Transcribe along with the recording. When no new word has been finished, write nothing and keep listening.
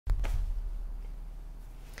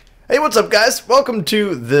what's up, guys? Welcome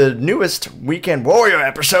to the newest Weekend Warrior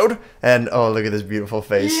episode. And oh, look at this beautiful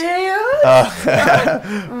face. Yeah.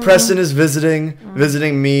 Preston is visiting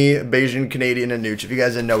me, Bayesian, Canadian, and Nooch. If you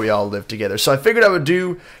guys didn't know, we all live together. So I figured I would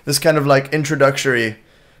do this kind of like introductory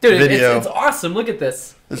video. It's awesome. Look at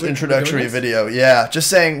this. This introductory video, yeah. Just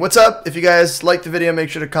saying, what's up? If you guys like the video, make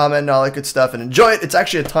sure to comment and all that good stuff and enjoy it. It's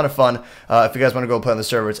actually a ton of fun. If you guys want to go play on the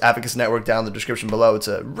server, it's Abacus Network down in the description below. It's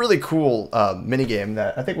a really cool mini game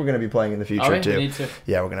that I think we're going to be playing in the future too. We need to.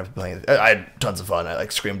 Yeah, we're going to be playing. I had tons of fun. I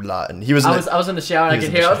like screamed a lot, and he was. I was in the shower. And I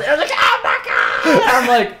could hear. I was like, oh my god! I'm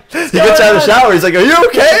like, he gets out of the shower. He's like, "Are you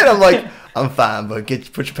okay?" And I'm like, I'm fine, but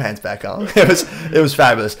put your pants back on. It was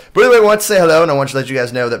fabulous. But anyway, I want to say hello, and I want to let you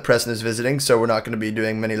guys know that Preston is visiting, so we're not going to be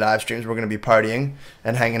doing many live streams. We're going to be partying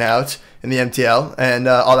and hanging out in the MTL and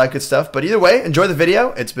all that good stuff. But either way, enjoy the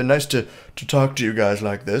video. It's been nice to talk to you guys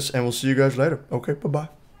like this, and we'll see you guys later. Okay, bye-bye.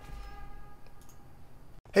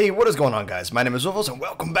 Hey, what is going on, guys? My name is MrWoofless, and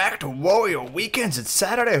welcome back to Warrior Weekends. It's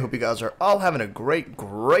Saturday. I hope you guys are all having a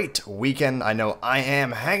great weekend. I know I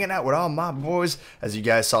am, hanging out with all my boys. As you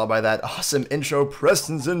guys saw by that awesome intro,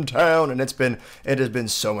 Preston's in town, and it has been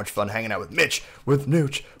so much fun hanging out with Mitch, with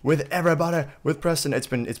Nooch, with everybody, with Preston. It's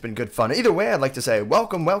been good fun. Either way, I'd like to say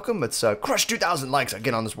welcome. Let's crush 2,000 likes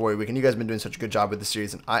again on this Warrior Weekend. You guys have been doing such a good job with the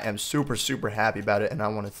series, and I am super happy about it. And I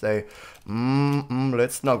want to say,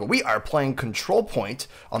 let's snuggle. We are playing Control Point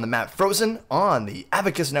on the map Frozen on the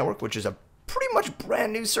Abacus Network, which is a pretty much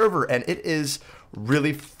brand new server, and it is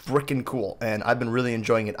really freaking cool, and I've been really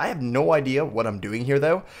enjoying it. I have no idea what I'm doing here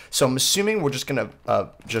though, so I'm assuming we're just gonna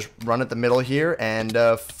just run at the middle here and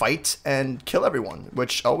fight and kill everyone,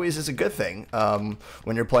 which always is a good thing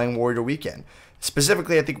when you're playing Warrior Weekend.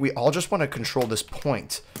 Specifically, I think we all just want to control this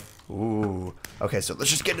point. Ooh, okay, so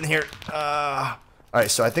let's just get in here.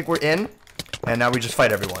 Alright, so I think we're in, and now we just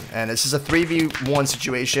fight everyone. And this is a 3v1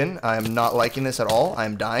 situation. I'm not liking this at all.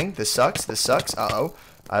 I'm dying. This sucks. Uh-oh.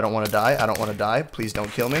 I don't want to die. Please don't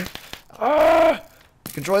kill me.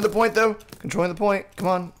 Controlling the point, though. Controlling the point.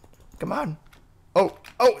 Come on. Oh,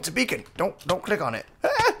 it's a beacon. Don't click on it.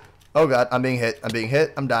 Oh, God. I'm being hit.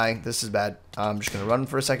 I'm dying. This is bad. I'm just going to run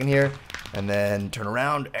for a second here, and then turn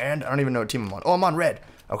around, and I don't even know what team I'm on. Oh, I'm on red.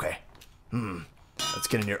 Okay. Let's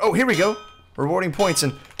get in here. Oh, here we go. Rewarding points,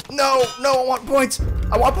 and no, I want points.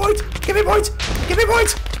 Give me points.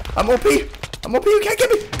 I'm OP. You can't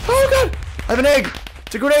get me. Oh god, I have an egg.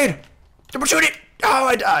 It's a grenade. Double shoot it. Oh,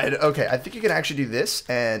 I died. Okay, I think you can actually do this,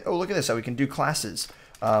 and oh, look at this. So we can do classes.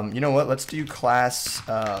 You know what? Let's do class.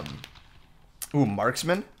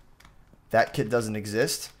 Marksman. That kit doesn't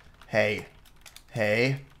exist. Hey.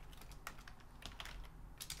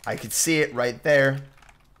 I could see it right there.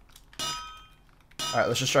 Alright,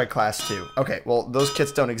 let's just try class 2. Okay, well, those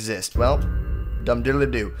kits don't exist. Well, dumb diddly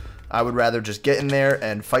do. I would rather just get in there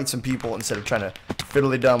and fight some people instead of trying to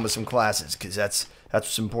fiddly dum with some classes, because that's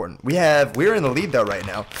what's important. We're in the lead though right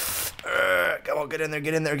now. Come on, get in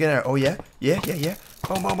there. Oh yeah.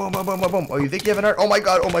 Boom. Oh, you think you have an art? Oh my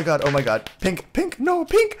god. Pink, no,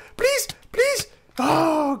 pink, please.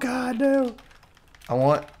 Oh god, no.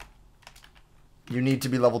 You need to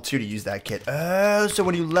be level 2 to use that kit. Oh, so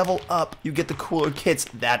when you level up, you get the cooler kits.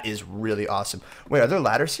 That is really awesome. Wait, are there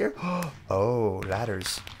ladders here? Oh,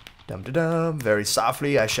 ladders. Dum-da-dum. Very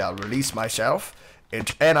softly, I shall release myself.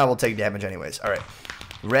 And I will take damage anyways. All right.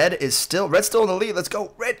 Red's still in the lead. Let's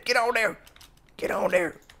go. Red, get on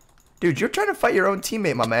there. Dude, you're trying to fight your own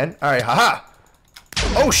teammate, my man. All right, haha.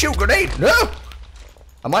 Oh, shoot, grenade. No.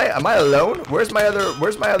 Am I alone? Where's my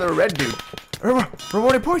other red dude?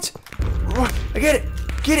 Rewarding points. I get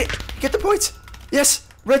it. Get the points. Yes.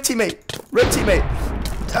 Red teammate. Red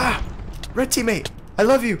teammate. I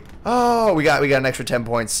love you. Oh, we got an extra 10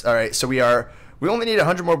 points. All right. So we only need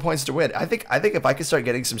 100 more points to win. I think if I could start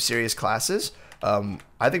getting some serious classes,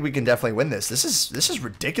 I think we can definitely win this. This is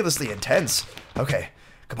ridiculously intense. Okay.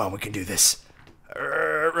 Come on, we can do this.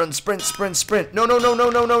 Run, sprint. No.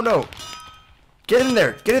 Get in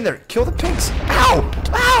there. Kill the pinks.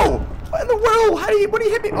 Ow. What in the world? What do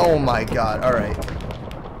you hit me? Oh my god. Alright.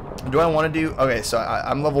 Do I want to do... Okay, so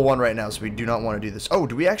I'm level 1 right now, so we do not want to do this. Oh,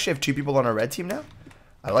 do we actually have 2 people on our red team now?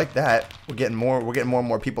 I like that. We're getting more and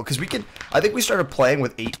more people. Because we can... I think we started playing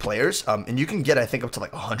with 8 players. And you can get, I think, up to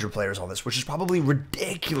like 100 players on this, which is probably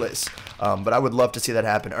ridiculous. But I would love to see that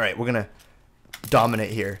happen. Alright, we're going to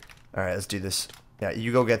dominate here. Alright, let's do this. Yeah,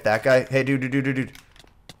 you go get that guy. Hey, dude.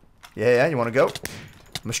 Yeah, you want to go?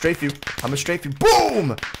 I'm a strafe you.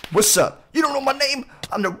 Boom! What's up? You don't know my name?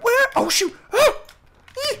 I'm the where? Oh, shoot. Ah!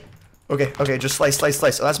 Okay, just slice.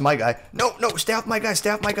 Oh, that's my guy. No, stay off my guy.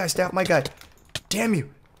 Damn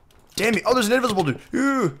you. Oh, there's an invisible dude.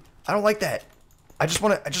 Ooh, I don't like that. I just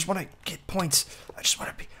wanna get points. I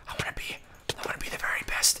wanna be the very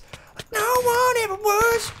best. Like no one ever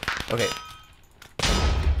was. Okay.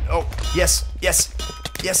 Oh, yes.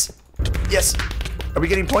 Are we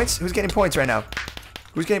getting points? Who's getting points right now?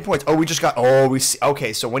 Who's getting points? Oh, we just got, oh, we see.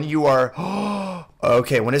 Okay, so when you are,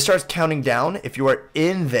 okay, when it starts counting down, if you are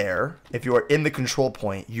in there, if you are in the control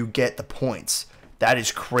point, you get the points. That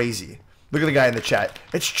is crazy. Look at the guy in the chat.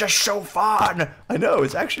 It's just so fun. I know,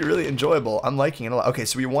 it's actually really enjoyable. I'm liking it a lot. Okay,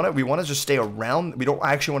 so we want to just stay around. We don't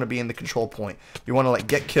actually want to be in the control point. We want to like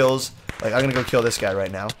get kills. Like I'm gonna go kill this guy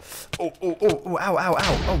right now. Oh, ow.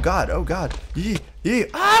 Oh god. Yee.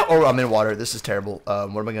 Ah! Oh, I'm in water. This is terrible.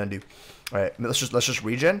 What am I gonna do? All right, let's just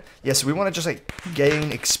regen. Yeah, so we want to just like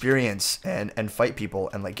gain experience and fight people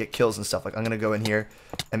and like get kills and stuff. Like I'm gonna go in here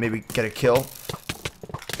and maybe get a kill.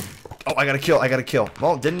 Oh, I got a kill.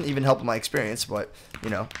 Well, it didn't even help my experience, but, you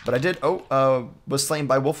know. But I did, was slain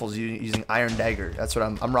by Woofless using Iron Dagger. That's what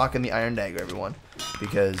I'm rocking the Iron Dagger, everyone.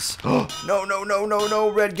 Because, no,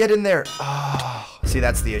 Red, get in there. Oh, see,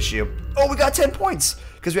 that's the issue. Oh, we got 10 points.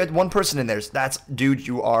 Because we had one person in there. That's, dude,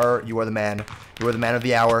 you are the man. You are the man of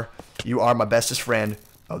the hour. You are my bestest friend.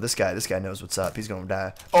 Oh, this guy knows what's up. He's going to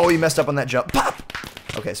die. Oh, he messed up on that jump. Pop!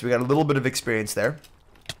 Okay, so we got a little bit of experience there.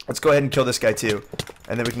 Let's go ahead and kill this guy too,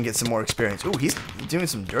 and then we can get some more experience. Ooh, he's doing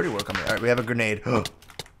some dirty work on me. All right, we have a grenade.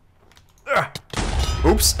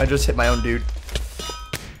 Oops, I just hit my own dude.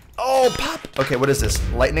 Oh, pop. Okay, what is this?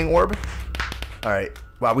 Lightning orb? All right.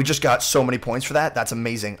 Wow, we just got so many points for that. That's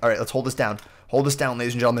amazing. All right, let's hold this down. Hold this down,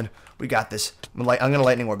 ladies and gentlemen. We got this. I'm gonna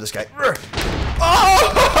lightning orb this guy.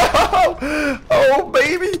 Oh! Oh,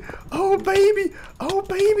 baby. Oh, baby. Oh,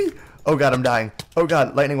 baby. Oh, God, I'm dying. Oh,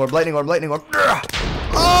 God, lightning orb.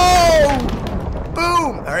 Oh!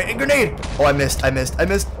 Boom! Alright, and grenade! Oh, I missed.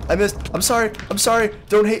 I'm sorry.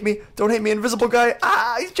 Don't hate me, invisible guy.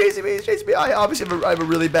 Ah, he's chasing me. I obviously have a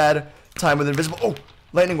really bad time with invisible. Oh,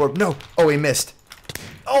 lightning orb. No. Oh, he missed.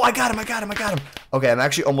 Oh, I got him. Okay, I'm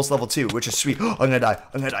actually almost level 2, which is sweet. Oh, I'm gonna die.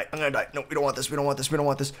 No, we don't want this.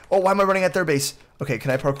 Oh, why am I running at their base? Okay,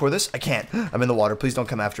 can I parkour this? I can't. I'm in the water. Please don't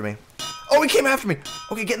come after me. Oh, he came after me.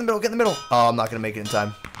 Okay, get in the middle. Oh, I'm not gonna make it in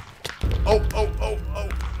time. Oh,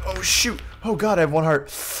 shoot. Oh, God, I have 1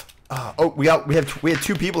 heart. Oh, we had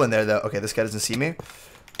 2 people in there, though. Okay, this guy doesn't see me.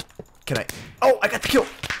 Can I? Oh, I got the kill.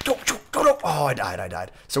 Go. Oh, I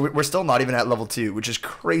died. So we're still not even at level 2, which is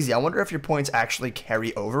crazy. I wonder if your points actually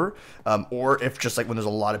carry over, or if just like when there's a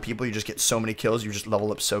lot of people, you just get so many kills, you just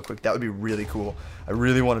level up so quick. That would be really cool. I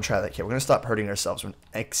really want to try that. Okay, we're going to stop hurting ourselves when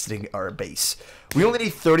exiting our base. We only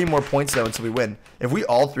need 30 more points, though, until we win. If we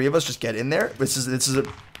all 3 of us just get in there,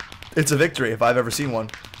 it's a victory if I've ever seen one.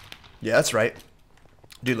 Yeah, that's right.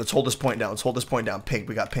 Dude, let's hold this point down. Pink,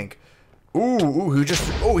 we got pink. Ooh,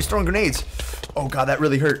 he's throwing grenades. Oh, God, that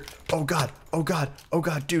really hurt. Oh, God,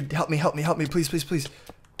 dude, help me, please.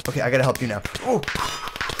 Okay, I gotta help you now. Oh,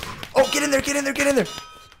 get in there.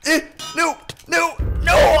 No.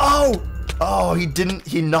 Oh,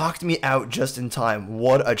 he knocked me out just in time.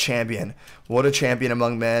 What a champion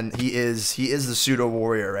among men. He is the pseudo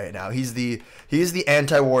warrior right now. He is the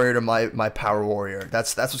anti-warrior to my power warrior.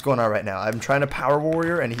 That's what's going on right now. I'm trying to power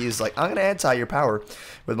warrior, and he's like, I'm gonna anti your power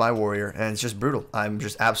with my warrior, and it's just brutal. I'm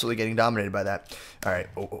just absolutely getting dominated by that. All right.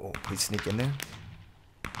 Oh, please sneak in there.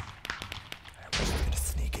 All right, we're just gonna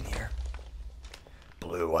sneak in here.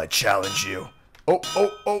 Blue, I challenge you.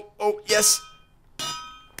 Oh, yes.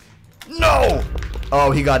 No!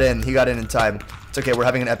 Oh, he got in time. It's okay, we're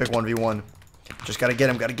having an epic 1v1. Just gotta get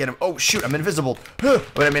him. Oh, shoot, I'm invisible.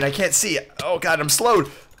 But I mean, I can't see. Oh, God, I'm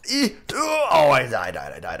slowed. Oh, I died. All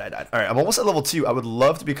right, I'm almost at level 2. I would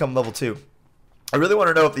love to become level 2. I really want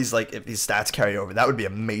to know if these stats carry over. That would be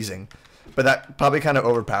amazing. But that probably kind of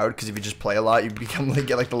overpowered, because if you just play a lot, you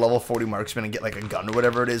get like the level 40 marksman and get like a gun or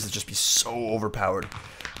whatever it is. It'd just be so overpowered.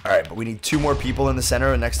 All right, but we need 2 more people in the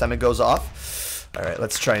center, and next time it goes off. All right,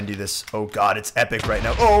 let's try and do this. Oh, God, it's epic right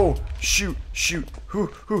now. Oh, shoot.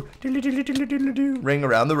 Ring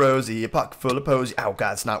around the rosy, a puck full of posy. Oh,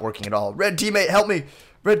 God, it's not working at all. Red teammate, help me.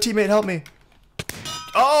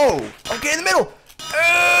 Oh, okay, in the middle.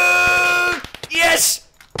 Yes.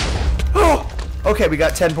 Oh, okay, we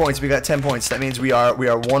got 10 points. That means we are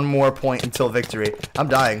 1 more point until victory. I'm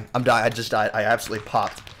dying. I just died. I absolutely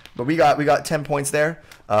popped. But we got 10 points there.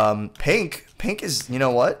 Pink is, you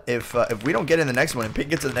know what? If we don't get in the next one and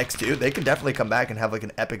Pink gets to the next 2, they can definitely come back and have like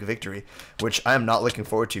an epic victory, which I am not looking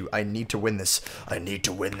forward to. I need to win this. I need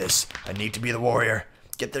to be the warrior.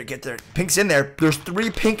 Get there. Pink's in there. There's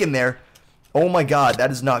 3 pink in there. Oh my God,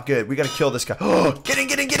 that is not good. We gotta kill this guy. Oh, get in.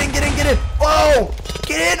 Whoa,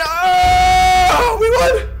 get in. Oh, we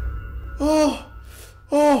won.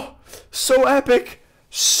 Oh, So epic.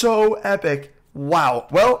 So epic. Wow.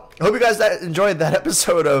 Well, I hope you guys enjoyed that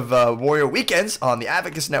episode of Warrior Weekends on the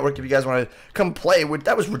Advocates Network. If you guys want to come play,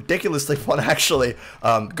 that was ridiculously fun, actually.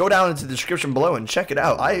 Go down into the description below and check it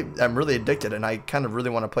out. I am really addicted, and I kind of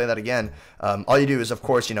really want to play that again. All you do is, of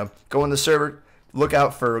course, go in the server, look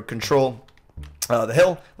out for Control the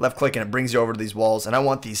hill, left click, and it brings you over to these walls. And I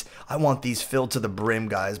want these filled to the brim,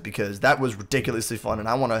 guys, because that was ridiculously fun, and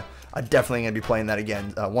I'm definitely gonna be playing that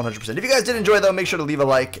again, 100%. If you guys did enjoy, though, make sure to leave a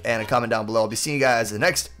like and a comment down below. I'll be seeing you guys the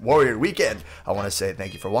next Warrior Weekend. I want to say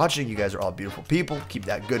thank you for watching. You guys are all beautiful people. Keep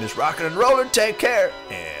that goodness rocking and rolling. Take care,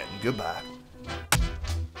 and goodbye.